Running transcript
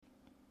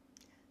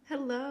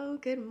Hello,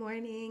 good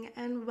morning,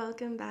 and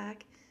welcome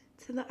back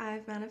to the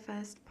I've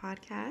Manifest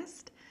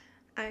podcast.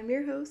 I'm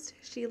your host,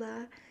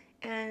 Sheila,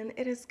 and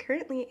it is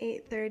currently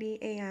 8:30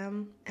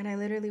 a.m. and I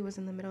literally was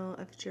in the middle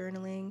of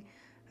journaling.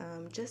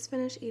 Just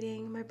finished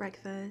eating my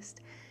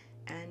breakfast,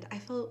 and I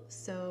felt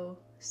so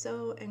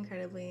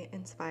incredibly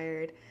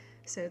inspired.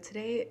 So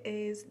today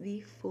is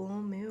the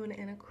full moon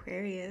in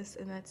Aquarius,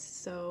 and that's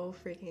so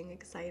freaking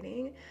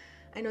exciting.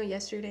 I know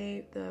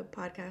yesterday the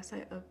podcast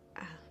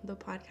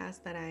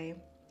that I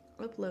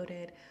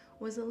uploaded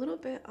was a little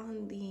bit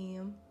on the,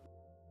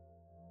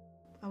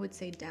 I would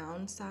say,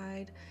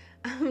 downside,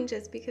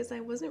 just because I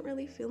wasn't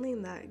really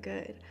feeling that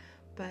good.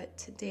 But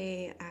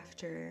today,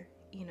 after,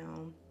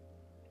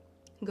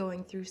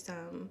 going through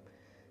some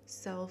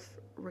self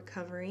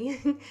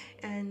recovery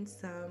and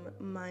some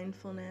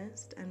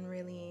mindfulness and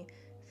really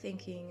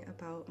thinking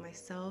about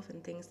myself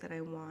and things that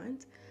I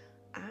want,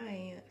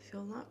 I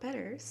feel a lot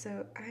better.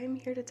 So I'm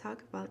here to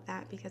talk about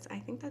that because I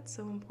think that's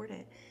so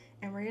important.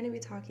 And we're going to be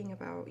talking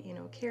about,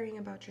 caring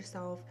about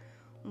yourself,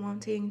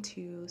 wanting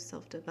to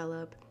self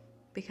develop,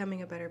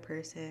 becoming a better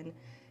person,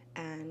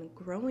 and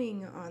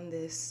growing on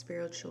this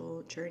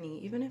spiritual journey,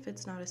 even if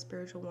it's not a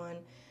spiritual one,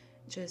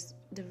 just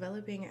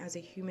developing as a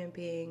human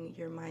being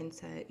your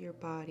mindset, your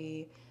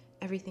body,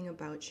 everything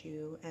about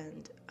you,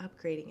 and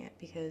upgrading it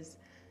because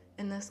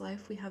in this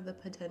life we have the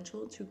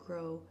potential to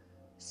grow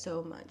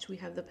so much. We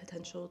have the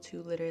potential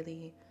to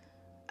literally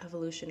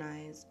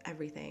evolutionize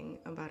everything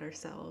about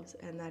ourselves,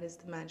 and that is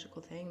the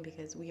magical thing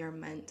because we are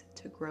meant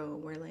to grow.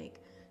 We're like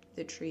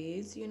the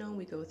trees,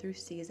 we go through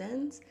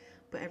seasons,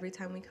 but every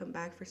time we come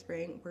back for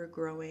spring, we're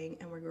growing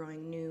and we're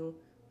growing new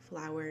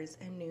flowers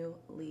and new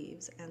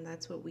leaves, and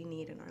that's what we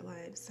need in our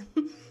lives.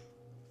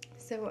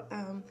 So,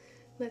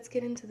 let's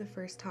get into the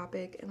first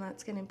topic, and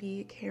that's going to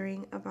be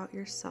caring about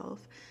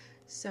yourself.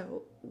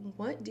 So,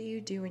 what do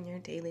you do in your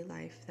daily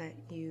life that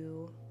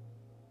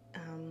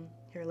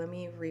here, let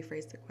me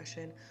rephrase the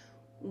question.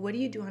 What do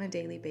you do on a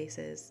daily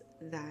basis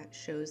that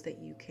shows that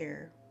you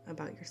care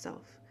about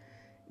yourself?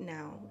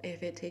 Now,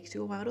 if it takes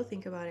you a while to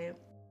think about it,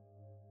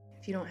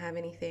 if you don't have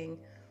anything,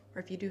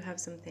 or if you do have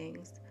some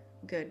things,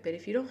 good. But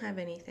if you don't have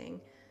anything,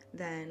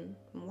 then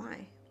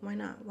why? Why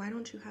not? Why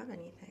don't you have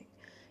anything?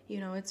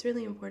 It's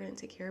really important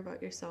to care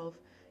about yourself,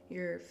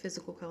 your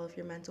physical health,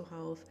 your mental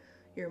health,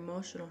 your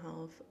emotional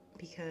health,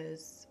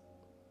 because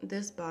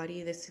this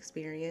body, this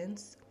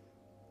experience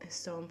is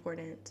so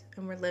important.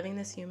 And we're living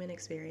this human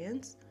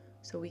experience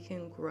so we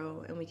can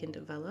grow and we can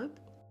develop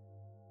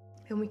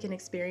and we can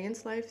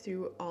experience life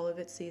through all of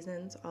its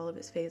seasons, all of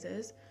its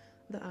phases,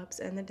 the ups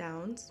and the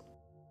downs.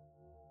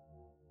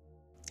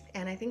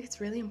 And I think it's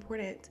really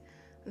important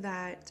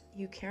that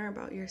you care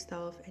about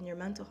yourself and your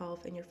mental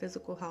health and your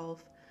physical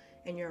health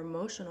and your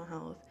emotional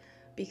health,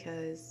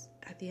 because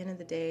at the end of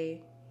the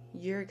day,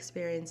 you're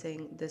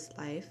experiencing this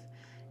life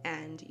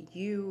and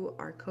you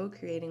are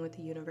co-creating with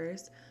the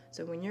universe.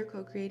 So when you're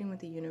co-creating with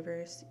the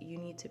universe, you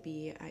need to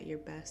be at your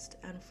best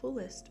and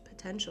fullest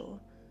potential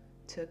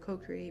to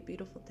co-create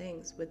beautiful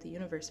things with the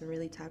universe and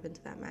really tap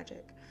into that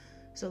magic.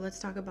 So let's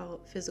talk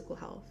about physical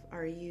health.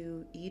 Are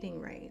you eating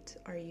right?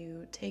 Are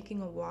you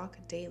taking a walk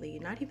daily?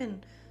 Not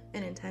even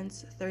an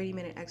intense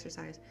 30-minute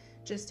exercise,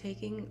 just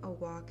taking a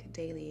walk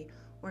daily,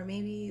 or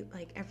maybe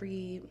like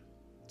every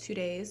 2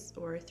 days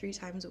or 3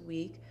 times a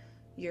week,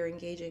 you're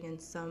engaging in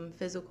some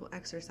physical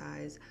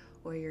exercise,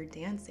 or you're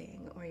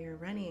dancing, or you're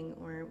running,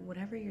 or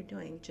whatever you're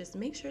doing. Just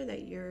make sure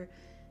that you're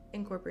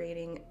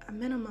incorporating a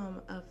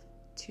minimum of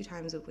 2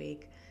 times a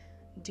week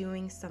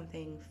doing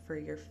something for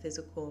your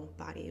physical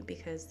body,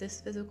 because this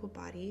physical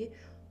body,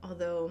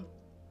 although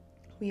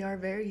we are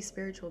very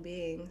spiritual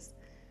beings,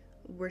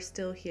 we're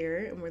still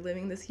here and we're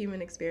living this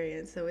human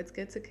experience. So it's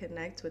good to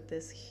connect with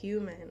this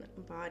human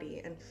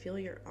body and feel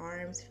your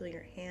arms, feel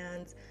your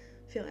hands,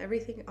 feel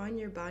everything on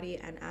your body,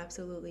 and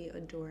absolutely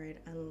adore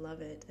it and love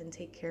it and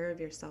take care of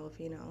yourself.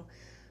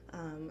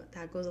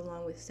 That goes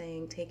along with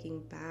saying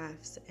taking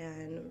baths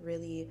and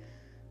really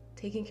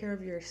taking care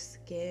of your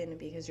skin,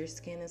 because your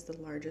skin is the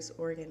largest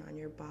organ on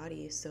your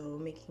body. So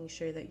making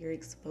sure that you're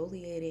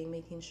exfoliating,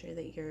 making sure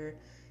that you're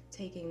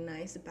taking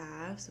nice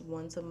baths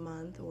once a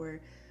month or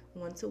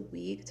once a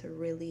week to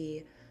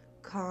really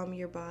calm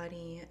your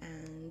body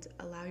and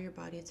allow your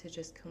body to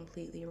just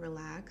completely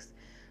relax.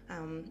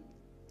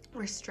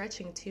 Or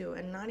stretching too,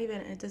 and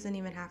it doesn't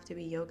even have to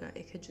be yoga.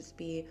 It could just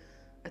be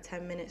a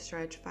 10-minute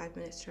stretch,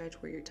 5-minute stretch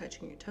where you're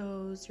touching your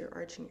toes, you're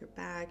arching your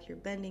back, you're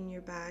bending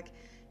your back,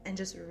 and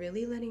just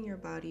really letting your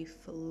body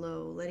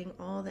flow, letting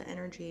all the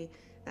energy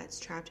that's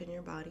trapped in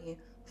your body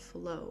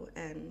flow,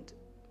 and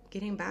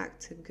getting back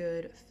to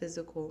good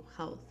physical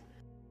health.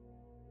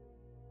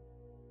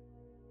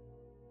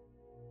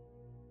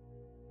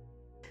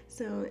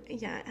 So,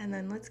 yeah, and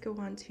then let's go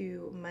on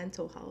to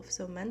mental health.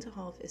 So, mental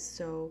health is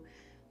so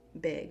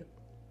big.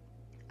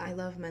 I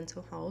love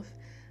mental health.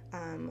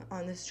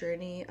 On this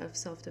journey of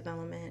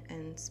self-development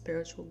and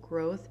spiritual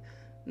growth,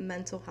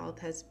 mental health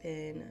has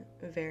been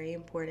very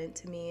important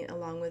to me,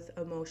 along with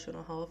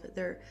emotional health.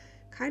 They're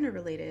kind of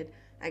related,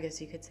 I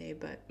guess you could say,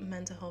 but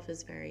mental health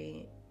is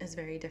very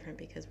different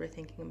because we're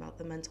thinking about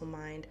the mental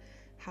mind,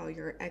 how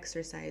you're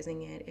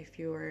exercising it, if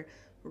you're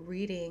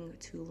reading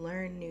to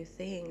learn new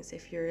things,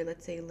 if you're,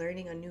 let's say,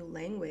 learning a new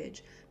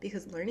language,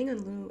 because learning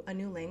a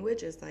new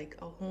language is like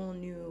a whole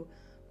new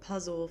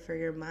puzzle for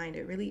your mind.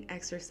 It really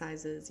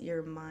exercises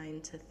your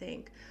mind to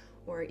think.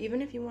 Or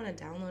even if you want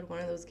to download one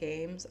of those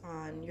games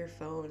on your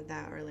phone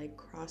that are like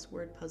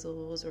crossword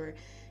puzzles or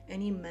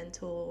any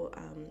mental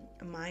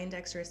mind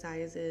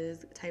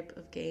exercises type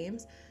of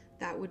games,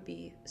 that would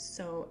be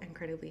so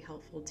incredibly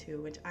helpful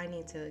too, which I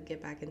need to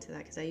get back into that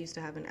because I used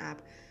to have an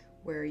app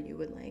where you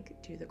would like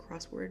do the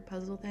crossword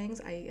puzzle things.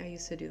 I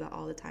used to do that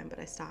all the time, but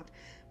I stopped.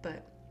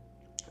 But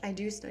I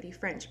do study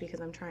French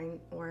because I'm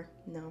trying, or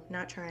no,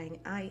 not trying,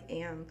 I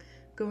am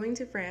going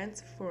to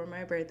France for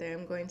my birthday.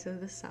 I'm going to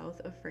the south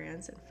of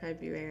France in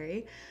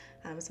February.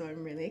 So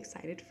I'm really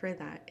excited for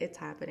that. It's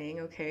happening,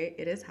 okay?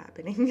 It is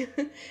happening.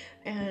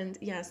 And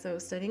yeah, so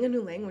studying a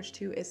new language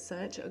too is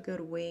such a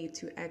good way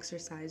to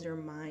exercise your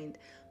mind,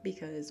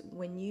 because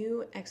when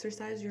you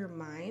exercise your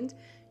mind,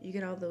 you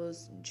get all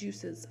those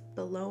juices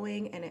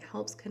flowing and it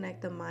helps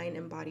connect the mind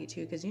and body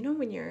too. Because you know,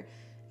 when you're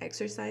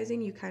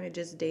exercising, you kind of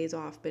just daze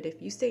off. But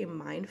if you stay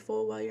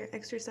mindful while you're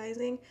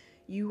exercising,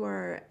 you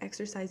are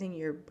exercising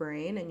your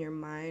brain and your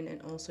mind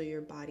and also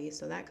your body.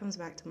 So that comes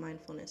back to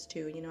mindfulness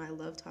too. You know, I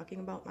love talking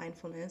about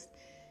mindfulness.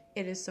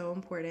 It is so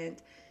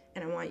important.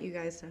 And I want you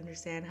guys to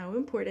understand how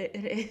important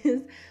it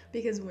is,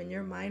 because when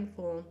you're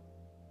mindful,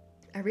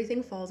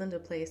 everything falls into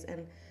place.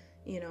 And,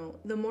 you know,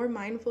 the more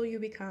mindful you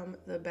become,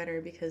 the better,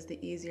 because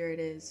the easier it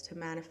is to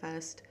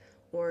manifest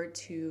or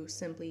to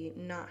simply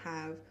not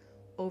have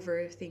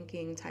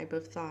overthinking type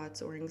of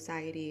thoughts or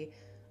anxiety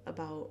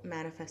about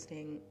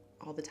manifesting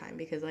all the time.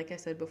 Because like I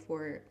said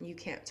before, you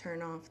can't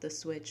turn off the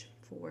switch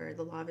for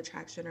the law of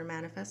attraction or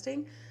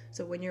manifesting.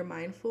 So when you're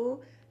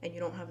mindful and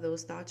you don't have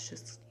those thoughts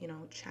just, you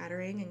know,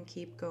 chattering and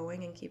keep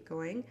going,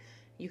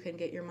 you can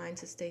get your mind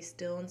to stay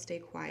still and stay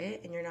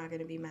quiet, and you're not going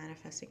to be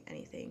manifesting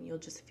anything. You'll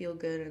just feel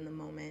good in the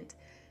moment.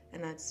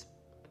 And that's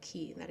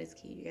key. That is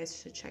key. You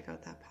guys should check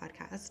out that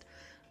podcast.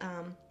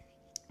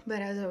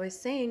 But as I was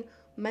saying,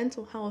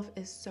 mental health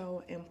is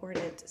so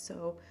important.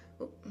 So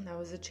that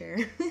was a chair.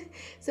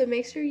 So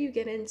make sure you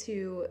get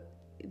into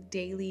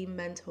daily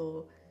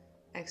mental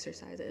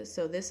exercises.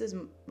 So this is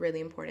really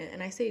important.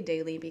 And I say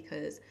daily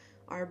because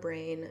our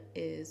brain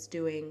is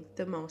doing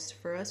the most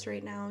for us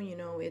right now. You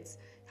know, it's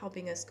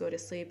helping us go to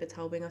sleep. It's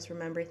helping us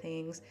remember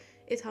things.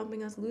 It's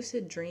helping us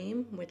lucid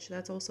dream, which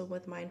that's also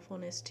with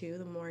mindfulness too.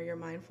 The more you're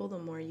mindful, the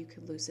more you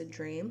could lucid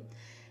dream.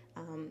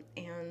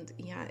 And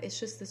yeah, it's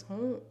just this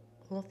whole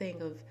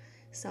thing of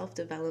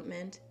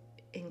self-development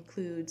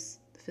includes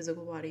the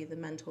physical body, the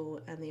mental,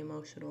 and the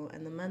emotional.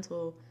 And the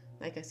mental,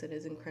 like I said,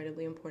 is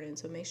incredibly important.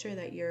 So make sure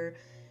that you're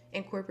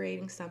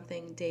incorporating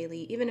something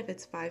daily, even if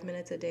it's 5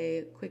 minutes a day,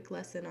 a quick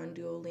lesson on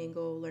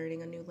Duolingo,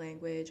 learning a new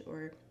language,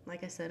 or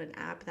like I said, an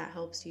app that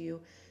helps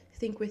you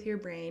think with your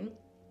brain.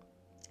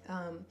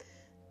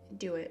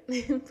 Do it.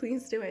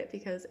 Please do it,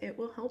 because it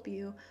will help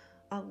you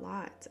a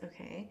lot,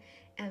 okay?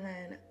 And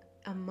then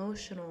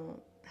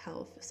emotional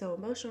health. So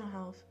emotional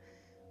health,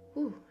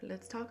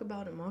 let's talk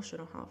about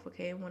emotional health,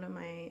 okay? One of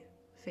my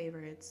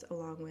favorites,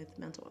 along with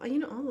mental. You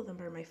know, all of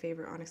them are my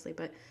favorite, honestly,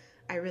 but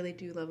I really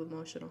do love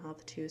emotional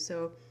health too.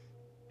 So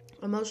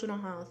emotional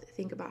health,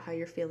 think about how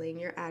you're feeling,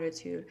 your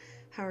attitude,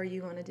 how are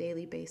you on a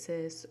daily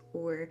basis,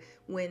 or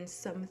when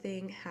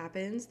something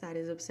happens that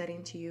is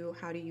upsetting to you,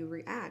 how do you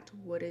react?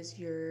 What is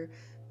your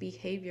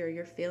behavior,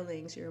 your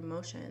feelings, your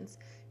emotions?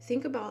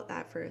 Think about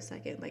that for a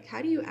second. Like,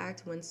 how do you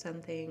act when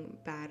something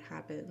bad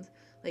happens?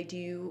 Like, do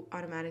you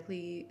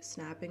automatically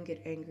snap and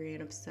get angry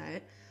and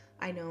upset?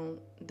 I know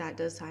that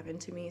does happen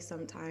to me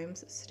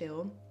sometimes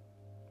still.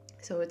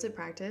 So it's a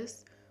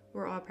practice.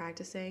 We're all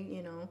practicing,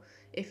 you know.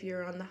 If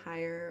you're on the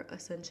higher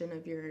ascension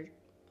of your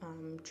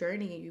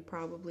journey, you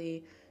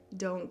probably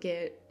don't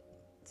get,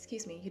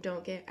 you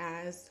don't get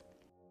as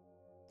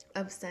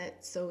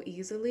upset so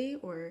easily,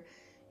 or,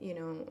 you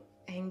know,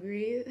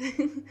 angry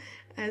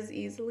as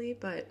easily.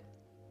 But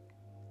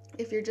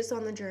if you're just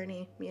on the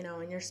journey, you know,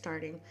 and you're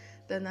starting,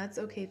 then that's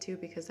okay too,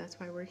 because that's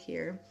why we're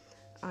here.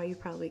 You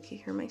probably can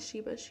hear my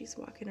Shiba. She's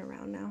walking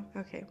around now.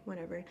 Okay,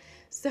 whatever.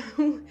 So,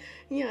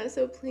 yeah,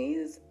 so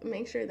please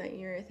make sure that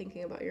you're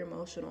thinking about your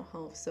emotional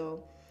health.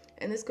 So,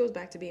 and this goes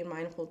back to being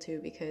mindful too,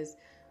 because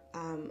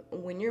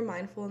when you're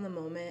mindful in the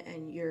moment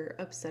and you're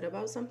upset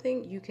about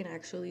something, you can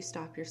actually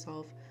stop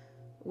yourself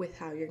with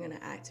how you're going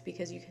to act,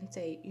 because you can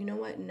say, you know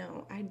what,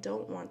 no, I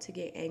don't want to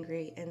get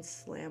angry and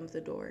slam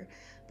the door.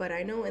 But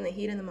I know in the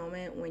heat of the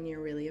moment, when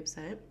you're really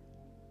upset,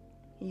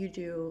 you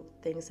do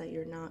things that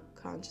you're not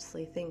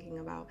consciously thinking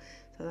about.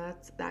 So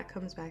that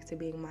comes back to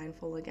being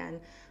mindful again,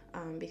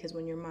 because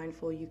when you're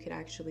mindful, you could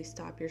actually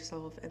stop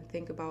yourself and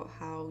think about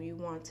how you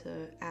want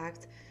to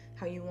act,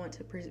 how you want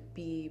to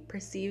be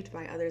perceived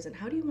by others, and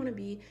how do you want to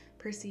be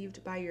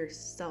perceived by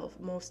yourself,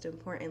 most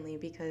importantly,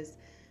 because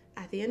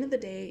at the end of the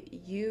day,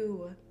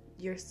 you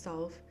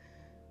yourself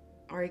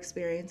are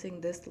experiencing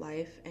this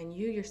life, and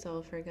you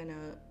yourself are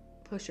gonna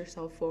push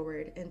yourself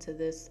forward into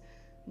this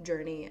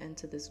journey and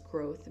to this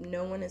growth.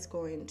 No one is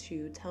going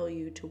to tell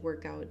you to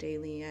work out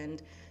daily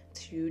and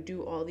to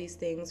do all these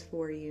things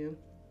for you.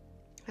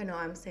 I know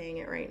I'm saying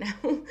it right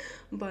now,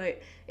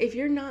 but if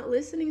you're not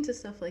listening to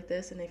stuff like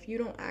this, and if you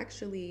don't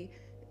actually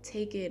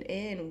take it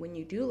in when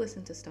you do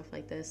listen to stuff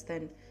like this,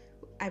 then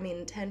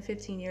 10,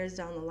 15 years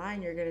down the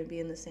line, you're going to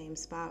be in the same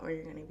spot, or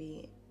you're going to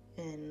be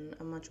in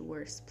a much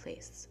worse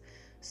place.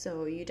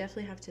 So you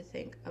definitely have to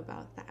think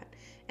about that.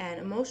 And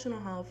emotional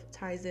health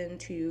ties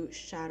into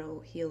shadow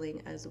healing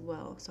as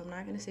well. So I'm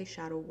not going to say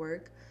shadow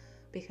work,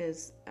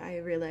 because I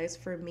realize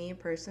for me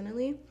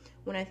personally,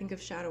 when I think of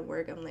shadow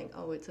work, I'm like,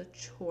 oh, it's a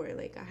chore.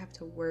 Like, I have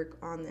to work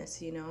on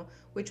this,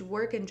 which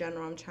work in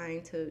general, I'm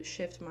trying to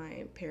shift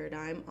my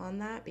paradigm on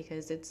that,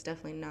 because it's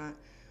definitely not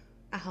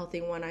a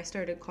healthy one. I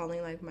started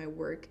calling like my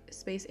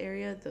workspace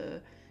area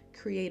the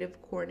creative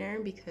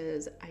corner,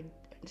 because I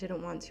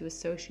didn't want to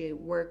associate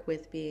work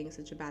with being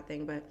such a bad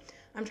thing, but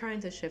I'm trying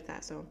to shift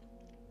that. So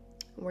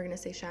we're going to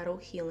say shadow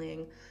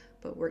healing,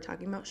 but we're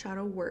talking about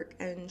shadow work.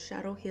 And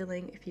shadow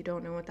healing, if you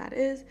don't know what that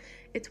is,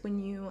 it's when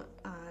you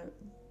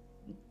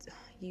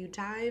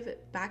dive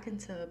back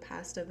into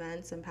past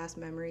events and past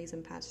memories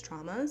and past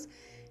traumas,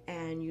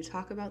 and you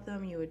talk about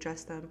them, you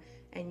address them,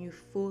 and you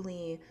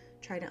fully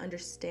try to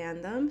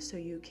understand them so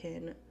you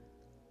can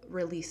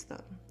release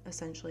them,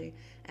 essentially.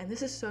 And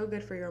this is so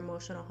good for your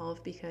emotional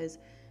health, because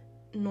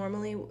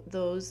normally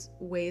those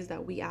ways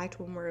that we act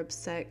when we're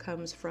upset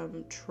comes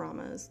from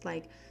traumas,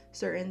 like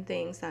certain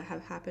things that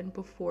have happened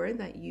before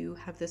that you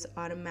have this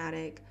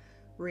automatic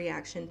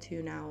reaction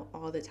to now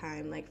all the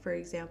time. Like, for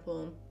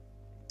example,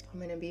 I'm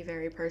going to be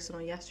very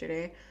personal.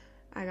 Yesterday,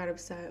 I got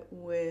upset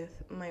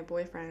with my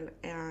boyfriend,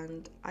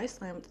 and I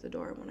slammed the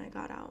door when I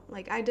got out.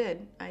 Like, I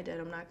did.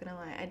 I'm not going to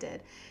lie. I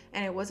did.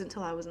 And it wasn't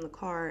until I was in the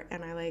car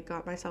and I, like,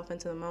 got myself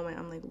into the moment.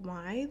 I'm like,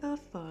 why the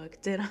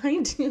fuck did I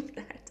do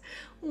that?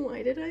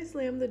 Why did I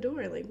slam the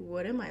door? Like,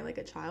 what am I, like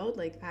a child?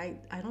 Like, I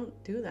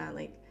don't do that.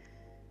 Like,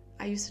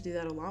 I used to do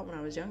that a lot when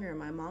I was younger, and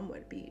my mom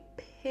would be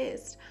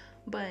pissed.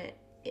 But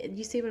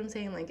you see what I'm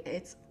saying? Like,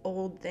 it's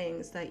old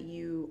things that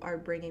you are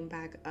bringing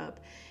back up.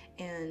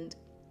 And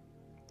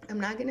I'm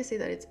not going to say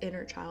that it's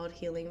inner child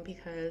healing,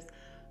 because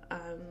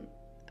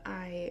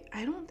I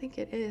don't think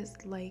it is.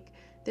 Like,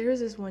 there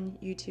was this one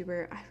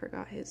YouTuber, I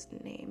forgot his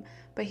name,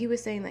 but he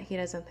was saying that he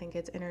doesn't think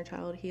it's inner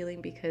child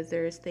healing, because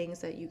there's things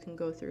that you can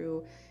go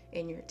through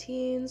in your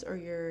teens, or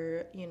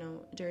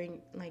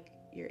during like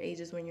your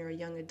ages when you're a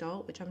young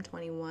adult, which I'm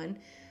 21,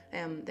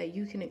 that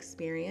you can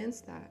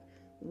experience that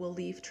will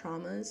leave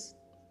traumas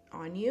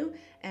on you.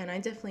 And I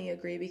definitely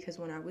agree, because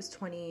when I was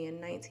 20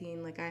 and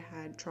 19, like, I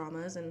had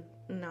traumas, and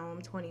now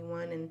I'm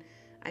 21 and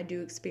I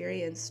do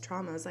experience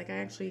traumas. Like, I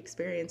actually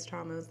experienced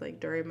traumas like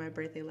during my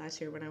birthday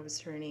last year when I was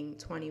turning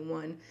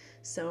 21.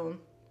 So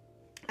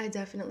I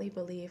definitely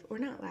believe, or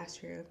not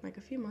last year, like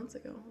a few months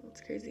ago.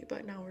 It's crazy,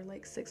 but now we're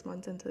like 6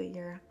 months into the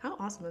year. How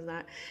awesome is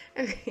that?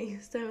 Okay,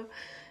 so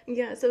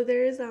yeah, so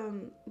there's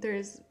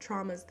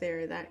traumas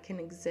there that can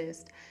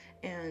exist,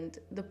 and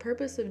the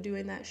purpose of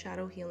doing that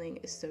shadow healing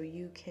is so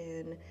you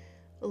can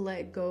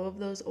let go of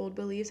those old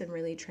beliefs and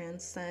really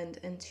transcend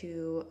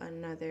into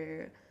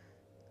another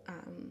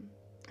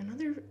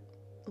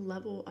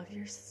level of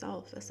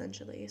yourself,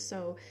 essentially.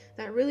 So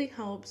that really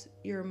helps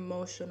your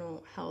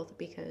emotional health,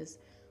 because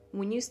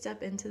when you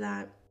step into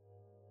that,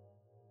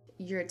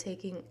 you're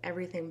taking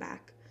everything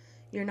back.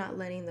 You're not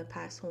letting the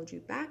past hold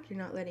you back. You're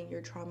not letting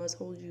your traumas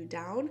hold you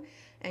down.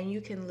 And you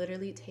can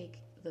literally take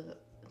the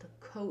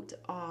coat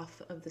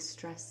off of the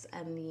stress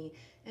and the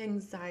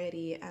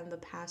anxiety and the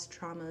past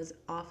traumas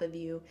off of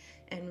you,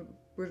 and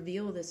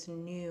reveal this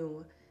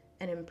new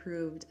and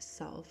improved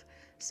self.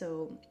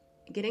 So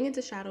getting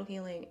into shadow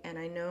healing, and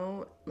I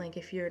know, like,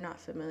 if you're not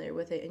familiar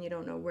with it and you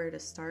don't know where to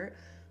start,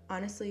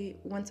 honestly,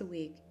 once a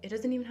week. It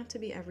doesn't even have to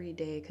be every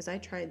day, because I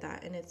tried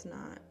that and it's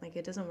not, like,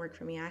 it doesn't work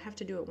for me. I have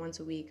to do it once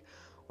a week.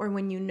 Or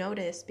when you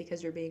notice,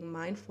 because you're being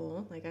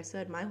mindful, like I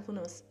said,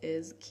 mindfulness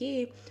is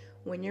key.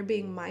 When you're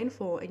being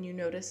mindful and you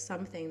notice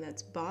something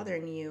that's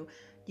bothering you,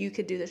 you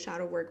could do the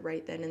shadow work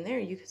right then and there.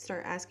 You could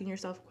start asking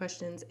yourself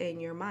questions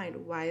in your mind.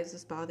 Why is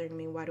this bothering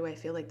me? Why do I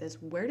feel like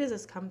this? Where does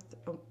this come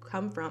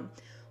from?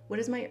 What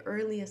is my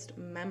earliest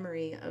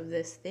memory of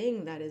this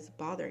thing that is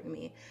bothering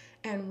me?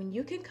 And when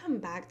you can come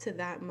back to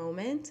that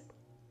moment,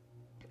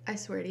 I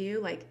swear to you,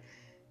 like,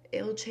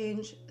 it'll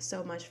change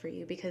so much for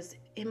you, because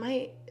it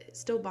might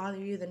still bother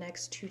you the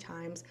next 2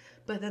 times,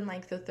 but then,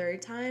 like, the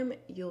 3rd time,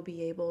 you'll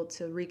be able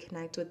to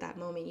reconnect with that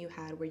moment you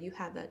had where you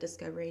had that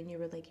discovery and you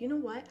were like, you know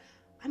what?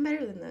 I'm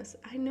better than this.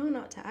 I know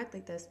not to act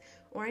like this,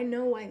 or I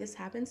know why this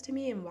happens to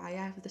me and why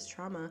I have this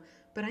trauma,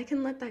 but I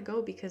can let that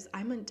go because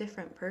I'm a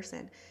different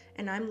person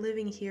and I'm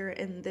living here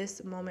in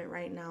this moment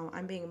right now.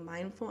 I'm being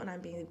mindful and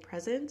I'm being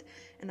present,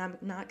 and I'm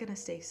not going to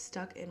stay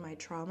stuck in my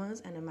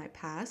traumas and in my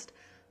past.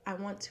 I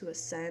want to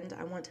ascend,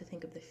 I want to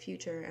think of the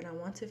future, and I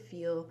want to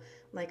feel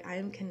like I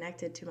am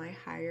connected to my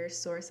higher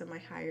source and my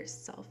higher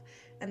self.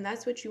 And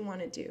that's what you want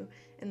to do.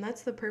 And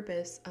that's the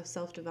purpose of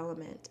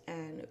self-development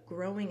and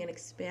growing and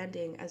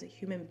expanding as a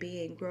human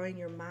being, growing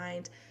your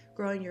mind,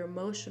 growing your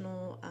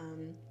emotional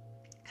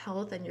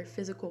health and your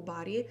physical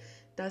body.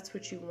 That's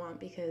what you want,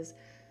 because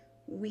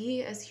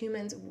we as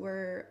humans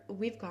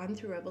we've gone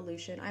through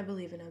evolution. I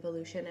believe in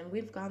evolution, and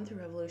we've gone through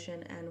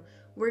evolution, and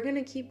we're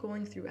gonna keep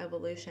going through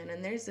evolution.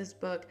 And there's this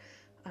book,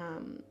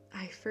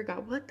 I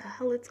forgot what the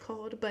hell it's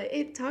called, but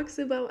it talks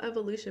about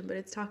evolution, but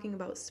it's talking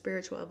about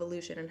spiritual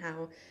evolution and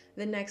how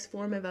the next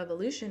form of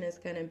evolution is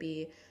gonna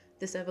be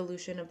this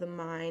evolution of the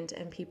mind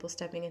and people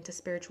stepping into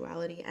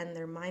spirituality and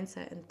their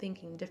mindset and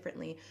thinking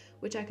differently,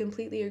 which I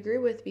completely agree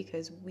with,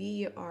 because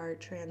we are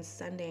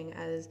transcending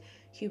as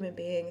human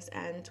beings.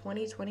 And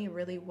 2020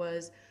 really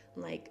was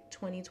like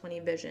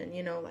 2020 vision,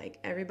 like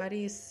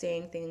everybody's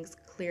saying things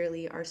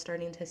clearly, are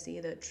starting to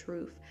see the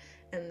truth.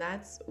 And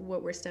that's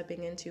what we're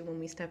stepping into when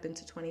we step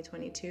into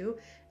 2022.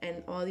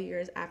 And all the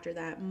years after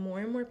that, more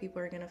and more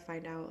people are going to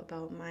find out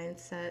about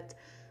mindset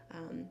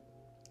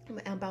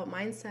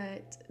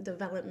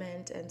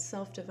development and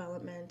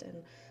self-development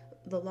and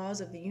the laws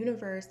of the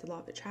universe, the law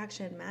of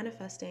attraction,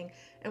 manifesting.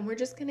 And we're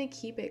just going to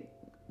keep it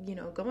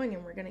going,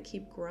 and we're going to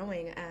keep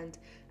growing. And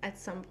at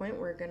some point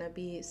we're going to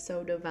be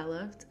so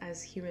developed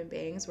as human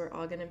beings, we're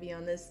all going to be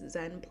on this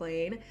Zen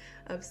plane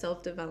of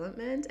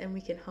self-development, and we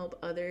can help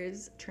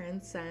others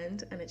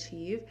transcend and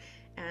achieve.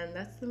 And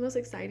that's the most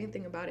exciting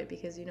thing about it,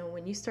 because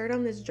when you start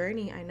on this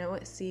journey, I know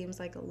it seems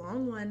like a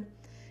long one,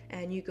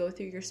 and you go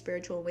through your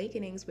spiritual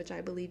awakenings, which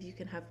I believe you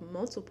can have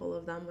multiple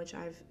of them, which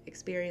I've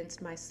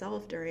experienced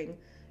myself during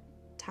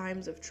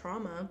times of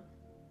trauma,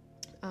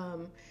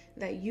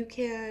 that you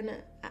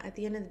can, at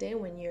the end of the day,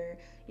 when you're,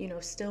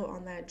 still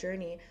on that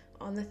journey,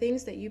 on the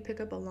things that you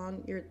pick up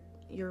along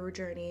your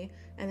journey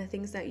and the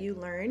things that you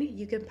learn,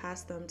 you can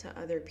pass them to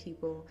other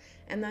people.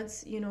 And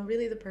that's,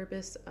 really the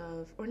purpose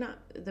of, or not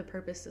the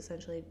purpose,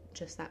 essentially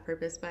just that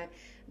purpose, but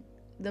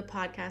the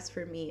podcast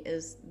for me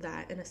is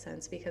that, in a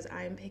sense, because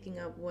I'm picking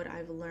up what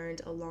I've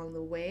learned along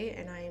the way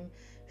and I'm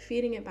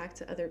feeding it back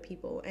to other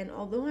people. And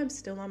although I'm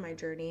still on my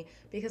journey,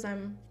 because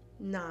I'm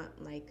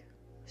not like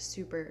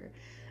super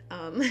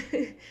I'm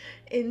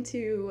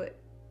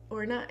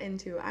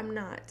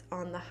not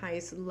on the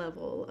highest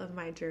level of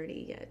my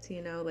journey yet,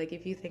 like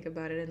if you think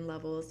about it in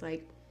levels,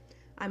 like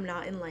I'm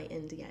not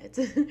enlightened yet,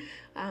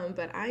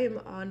 but I am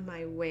on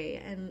my way.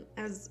 And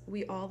as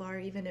we all are,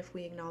 even if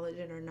we acknowledge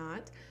it or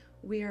not,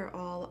 we are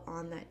all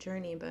on that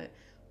journey, but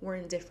we're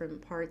in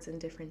different parts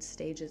and different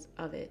stages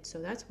of it. So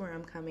that's where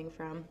I'm coming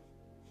from.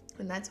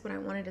 And that's what I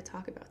wanted to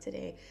talk about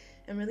today,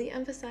 and really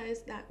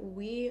emphasize that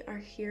we are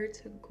here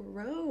to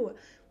grow.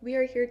 We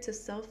are here to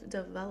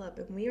self-develop,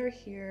 and we are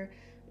here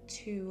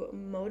to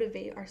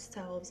motivate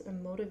ourselves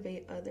and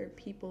motivate other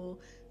people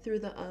through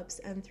the ups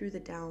and through the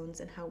downs,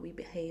 and how we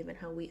behave and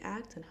how we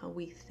act and how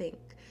we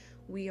think.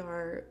 We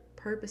are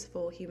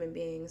purposeful human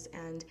beings,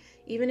 and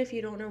even if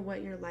you don't know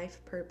what your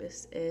life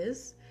purpose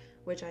is,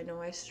 which I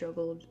know I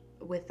struggled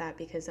with that,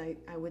 because I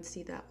would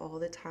see that all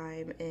the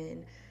time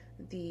in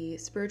the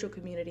spiritual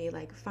community,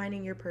 like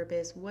finding your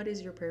purpose. What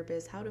is your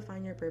purpose? How to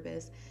find your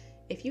purpose?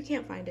 If you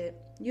can't find it,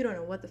 you don't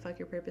know what the fuck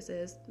your purpose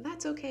is,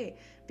 that's okay,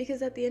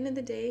 because at the end of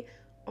the day,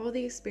 all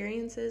the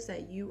experiences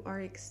that you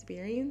are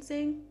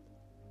experiencing,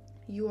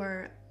 you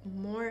are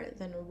more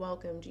than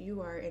welcomed. You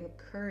are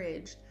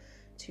encouraged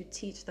to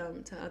teach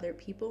them to other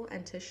people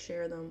and to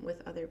share them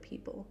with other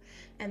people.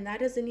 And that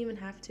doesn't even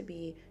have to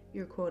be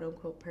your quote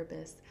unquote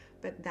purpose,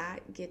 but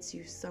that gets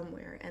you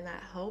somewhere, and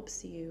that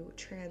helps you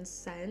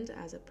transcend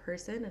as a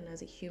person and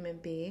as a human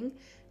being,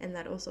 and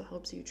that also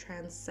helps you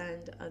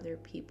transcend other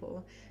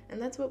people.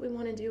 And that's what we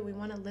want to do. We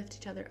want to lift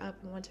each other up,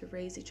 we want to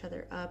raise each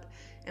other up,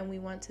 and we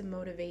want to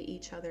motivate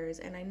each other's.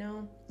 And I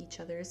know each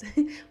other's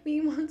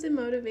we want to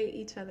motivate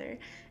each other.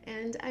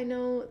 And I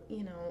know,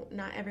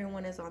 not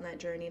everyone is on that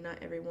journey, not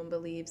everyone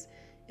believes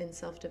in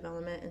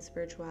self-development and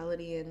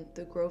spirituality and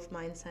the growth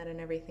mindset and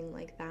everything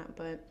like that,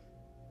 but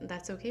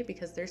that's okay,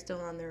 because they're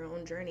still on their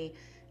own journey,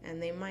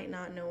 and they might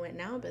not know it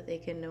now, but they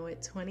can know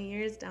it 20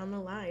 years down the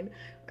line,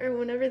 or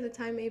whenever the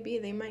time may be.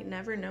 They might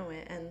never know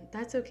it, and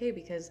that's okay,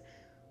 because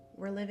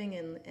we're living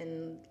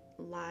in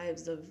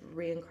lives of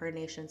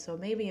reincarnation. So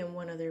maybe in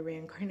one of their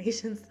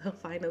reincarnations they'll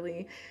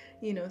finally,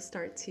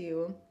 start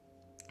to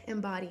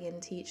embody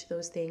and teach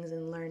those things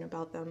and learn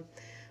about them.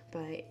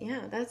 But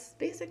yeah, that's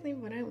basically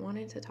what I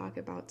wanted to talk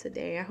about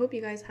today. I hope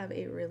you guys have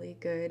a really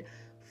good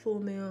full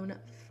moon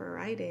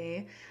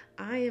Friday.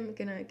 I am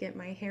gonna get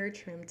my hair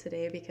trimmed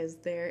today, because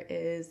there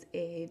is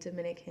a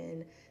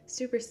Dominican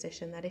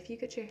superstition that if you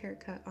get your hair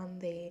cut on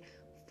the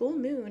full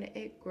moon,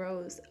 it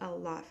grows a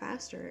lot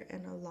faster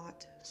and a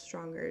lot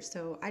stronger.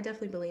 So I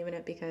definitely believe in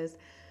it, because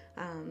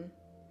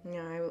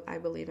I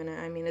believe in it.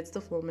 I mean, it's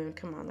the full moon.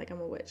 Come on, like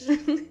I'm a witch.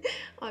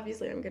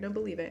 Obviously, I'm gonna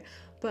believe it.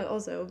 But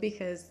also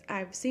because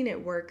I've seen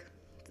it work.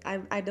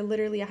 I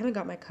haven't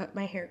got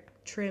my hair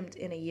trimmed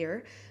in a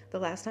year. The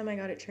last time I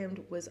got it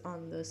trimmed was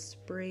on the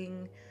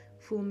spring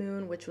full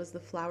moon, which was the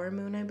flower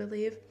moon, I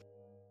believe.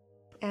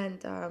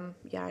 And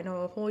yeah, I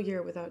know a whole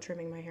year without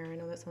trimming my hair. I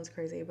know that sounds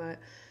crazy, but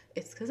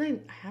it's because I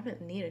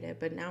haven't needed it,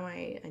 but now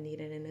I need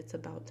it and it's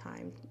about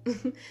time.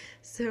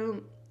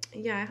 So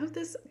yeah, I hope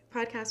this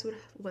podcast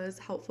was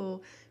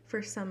helpful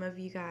for some of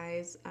you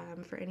guys.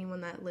 For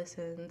anyone that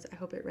listens, I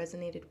hope it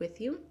resonated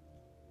with you.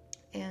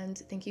 And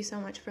thank you so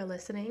much for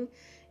listening.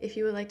 If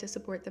you would like to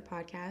support the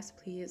podcast,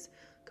 please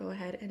go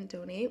ahead and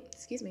donate,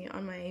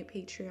 on my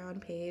Patreon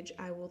page.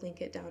 I will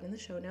link it down in the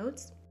show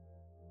notes.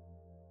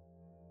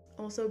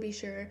 Also, be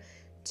sure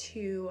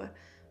to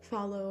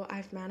follow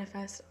I've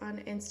Manifest on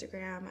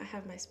Instagram. I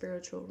have my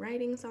spiritual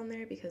writings on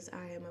there because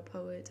I am a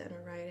poet and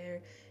a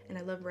writer, and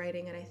I love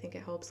writing, and I think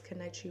it helps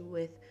connect you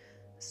with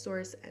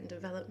source and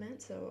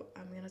development. So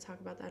I'm going to talk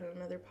about that on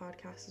another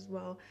podcast as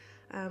well.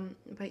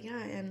 But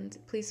yeah, and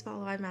please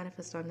follow I've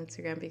Manifest on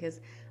Instagram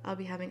because I'll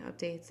be having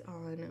updates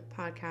on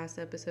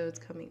podcast episodes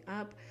coming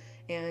up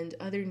and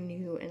other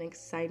new and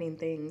exciting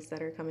things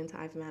that are coming to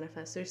I've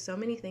Manifest. There's so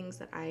many things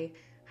that I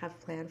have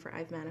planned for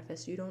I've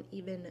Manifest you don't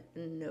even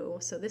know.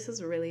 So this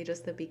is really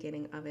just the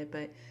beginning of it,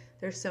 but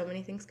there's so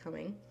many things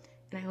coming.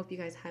 And I hope you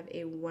guys have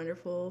a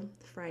wonderful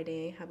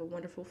Friday, have a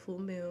wonderful full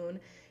moon,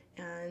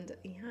 and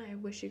yeah, I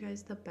wish you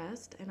guys the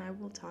best, and I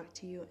will talk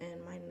to you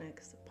in my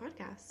next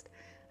podcast.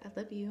 I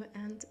love you,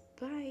 and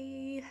bye.